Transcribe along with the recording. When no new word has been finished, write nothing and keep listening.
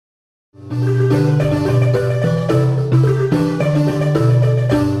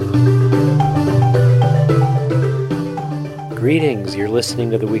Greetings, you're listening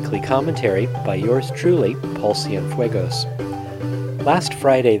to the weekly commentary by yours truly, Paul Cienfuegos. Last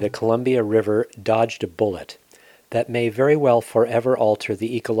Friday, the Columbia River dodged a bullet that may very well forever alter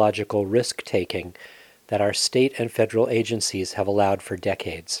the ecological risk-taking that our state and federal agencies have allowed for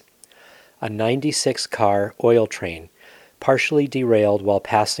decades. A 96-car oil train partially derailed while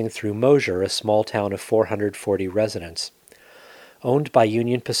passing through Mosier, a small town of 440 residents. Owned by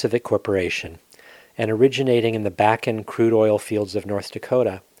Union Pacific Corporation and originating in the Bakken crude oil fields of North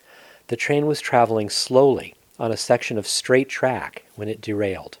Dakota, the train was traveling slowly on a section of straight track when it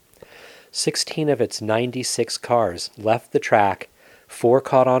derailed. 16 of its 96 cars left the track, 4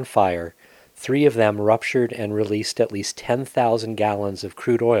 caught on fire, 3 of them ruptured and released at least 10,000 gallons of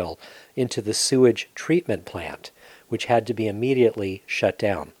crude oil into the sewage treatment plant, which had to be immediately shut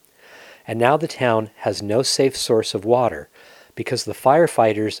down. And now the town has no safe source of water because the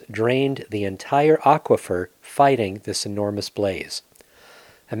firefighters drained the entire aquifer fighting this enormous blaze.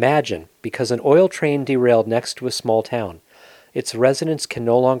 Imagine, because an oil train derailed next to a small town, its residents can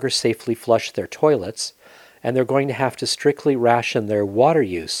no longer safely flush their toilets, and they're going to have to strictly ration their water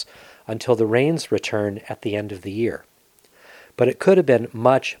use until the rains return at the end of the year. But it could have been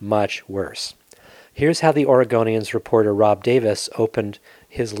much, much worse. Here's how the Oregonian's reporter Rob Davis opened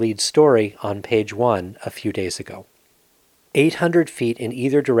his lead story on page 1 a few days ago. 800 feet in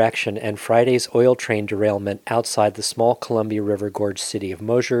either direction and Friday's oil train derailment outside the small Columbia River Gorge city of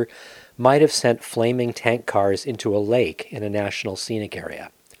Mosier might have sent flaming tank cars into a lake in a national scenic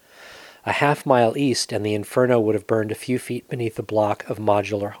area. A half-mile east and the inferno would have burned a few feet beneath a block of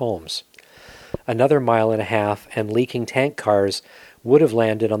modular homes. Another mile and a half and leaking tank cars would have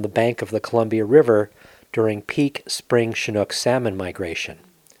landed on the bank of the Columbia River during peak spring Chinook salmon migration.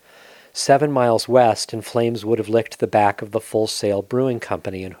 7 miles west, and flames would have licked the back of the Full Sail Brewing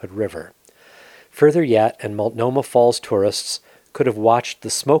Company in Hood River. Further yet, and Multnomah Falls tourists could have watched the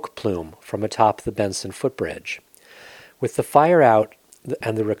smoke plume from atop the Benson footbridge. With the fire out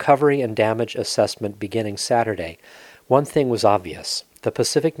and the recovery and damage assessment beginning Saturday, one thing was obvious. The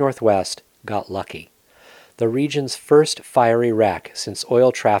Pacific Northwest got lucky. The region's first fiery wreck since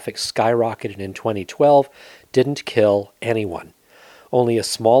oil traffic skyrocketed in 2012 didn't kill anyone. Only a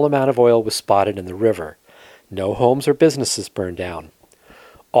small amount of oil was spotted in the river. No homes or businesses burned down.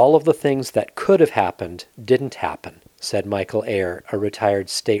 All of the things that could have happened didn't happen, said Michael Ayer, a retired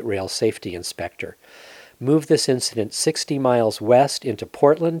state rail safety inspector. Move this incident 60 miles west into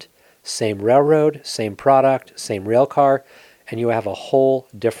Portland, same railroad, same product, same rail car, and you have a whole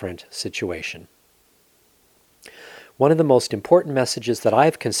different situation. One of the most important messages that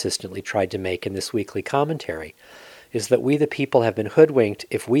I've consistently tried to make in this weekly commentary is that we the people have been hoodwinked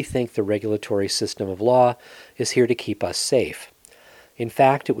if we think the regulatory system of law is here to keep us safe. In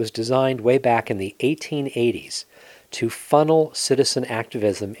fact, it was designed way back in the 1880s to funnel citizen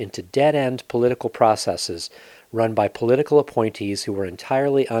activism into dead-end political processes run by political appointees who were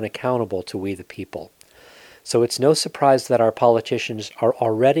entirely unaccountable to we the people. So it's no surprise that our politicians are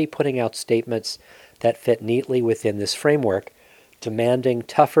already putting out statements that fit neatly within this framework, demanding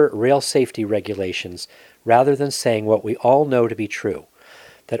tougher rail safety regulations rather than saying what we all know to be true,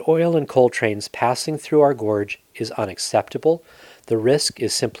 that oil and coal trains passing through our gorge is unacceptable, the risk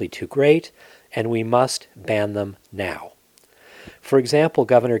is simply too great, and we must ban them now. For example,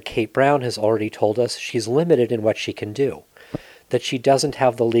 Governor Kate Brown has already told us she's limited in what she can do, that she doesn't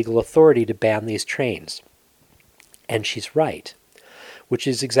have the legal authority to ban these trains. And she's right, which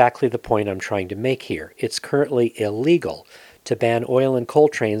is exactly the point I'm trying to make here. It's currently illegal to ban oil and coal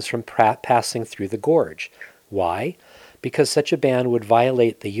trains from passing through the gorge. Why? Because such a ban would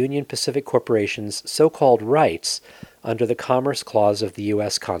violate the Union Pacific Corporation's so-called rights under the Commerce Clause of the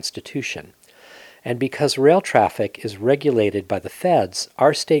U.S. Constitution. And because rail traffic is regulated by the feds,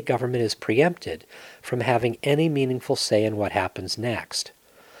 our state government is preempted from having any meaningful say in what happens next.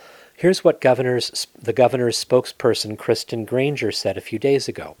 Here's what the governor's spokesperson, Kristen Granger, said a few days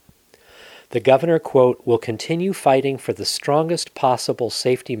ago. The governor, quote, will continue fighting for the strongest possible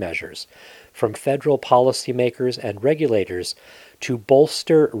safety measures from federal policymakers and regulators to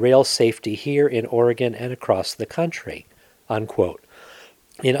bolster rail safety here in Oregon and across the country, unquote.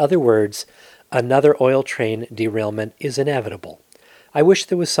 In other words, another oil train derailment is inevitable. I wish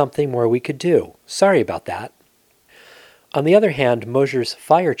there was something more we could do. Sorry about that. On the other hand, Mosier's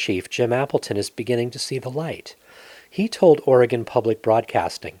fire chief, Jim Appleton, is beginning to see the light. He told Oregon Public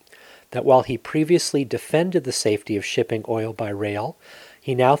Broadcasting that while he previously defended the safety of shipping oil by rail,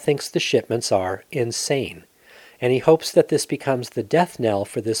 he now thinks the shipments are insane, and he hopes that this becomes the death knell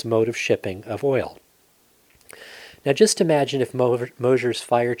for this mode of shipping of oil. Now just imagine if Mosier's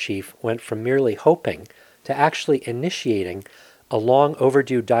fire chief went from merely hoping to actually initiating a long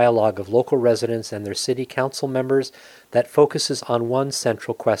overdue dialogue of local residents and their city council members that focuses on one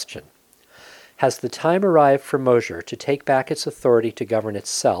central question. Has the time arrived for Mosier to take back its authority to govern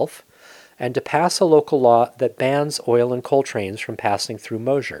itself and to pass a local law that bans oil and coal trains from passing through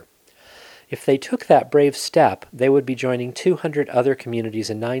Mosier? If they took that brave step, they would be joining 200 other communities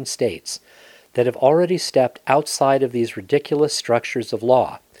in 9 states that have already stepped outside of these ridiculous structures of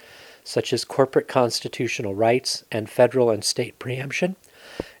law, such as corporate constitutional rights and federal and state preemption,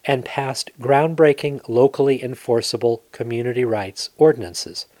 and passed groundbreaking, locally enforceable community rights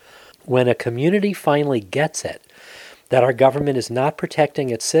ordinances. When a community finally gets it, that our government is not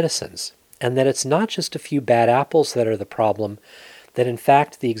protecting its citizens, and that it's not just a few bad apples that are the problem, that in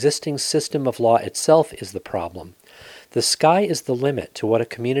fact the existing system of law itself is the problem, the sky is the limit to what a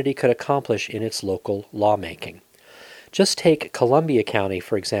community could accomplish in its local lawmaking. Just take Columbia County,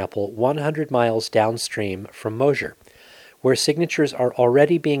 for example, 100 miles downstream from Mosier, where signatures are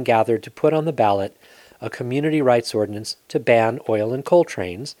already being gathered to put on the ballot a community rights ordinance to ban oil and coal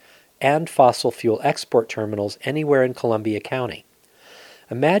trains and fossil fuel export terminals anywhere in Columbia County.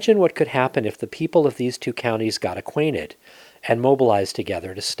 Imagine what could happen if the people of these 2 counties got acquainted and mobilized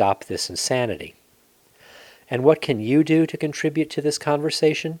together to stop this insanity. And what can you do to contribute to this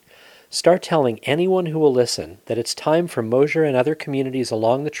conversation? Start telling anyone who will listen that it's time for Mosier and other communities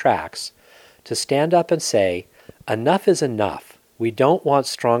along the tracks to stand up and say, enough is enough. We don't want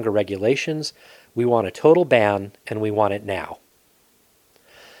stronger regulations. We want a total ban, and we want it now.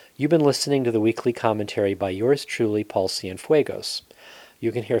 You've been listening to the weekly commentary by yours truly, Paul Cienfuegos.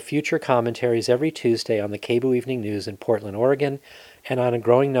 You can hear future commentaries every Tuesday on the Cable Evening News in Portland, Oregon, and on a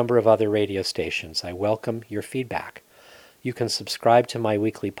growing number of other radio stations. I welcome your feedback. You can subscribe to my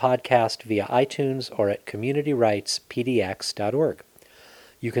weekly podcast via iTunes or at communityrightspdx.org.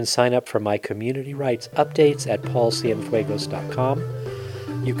 You can sign up for my community rights updates at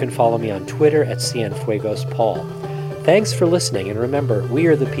paulcienfuegos.com. You can follow me on Twitter at cienfuegospaul. Thanks for listening, and remember, we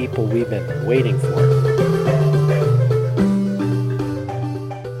are the people we've been waiting for.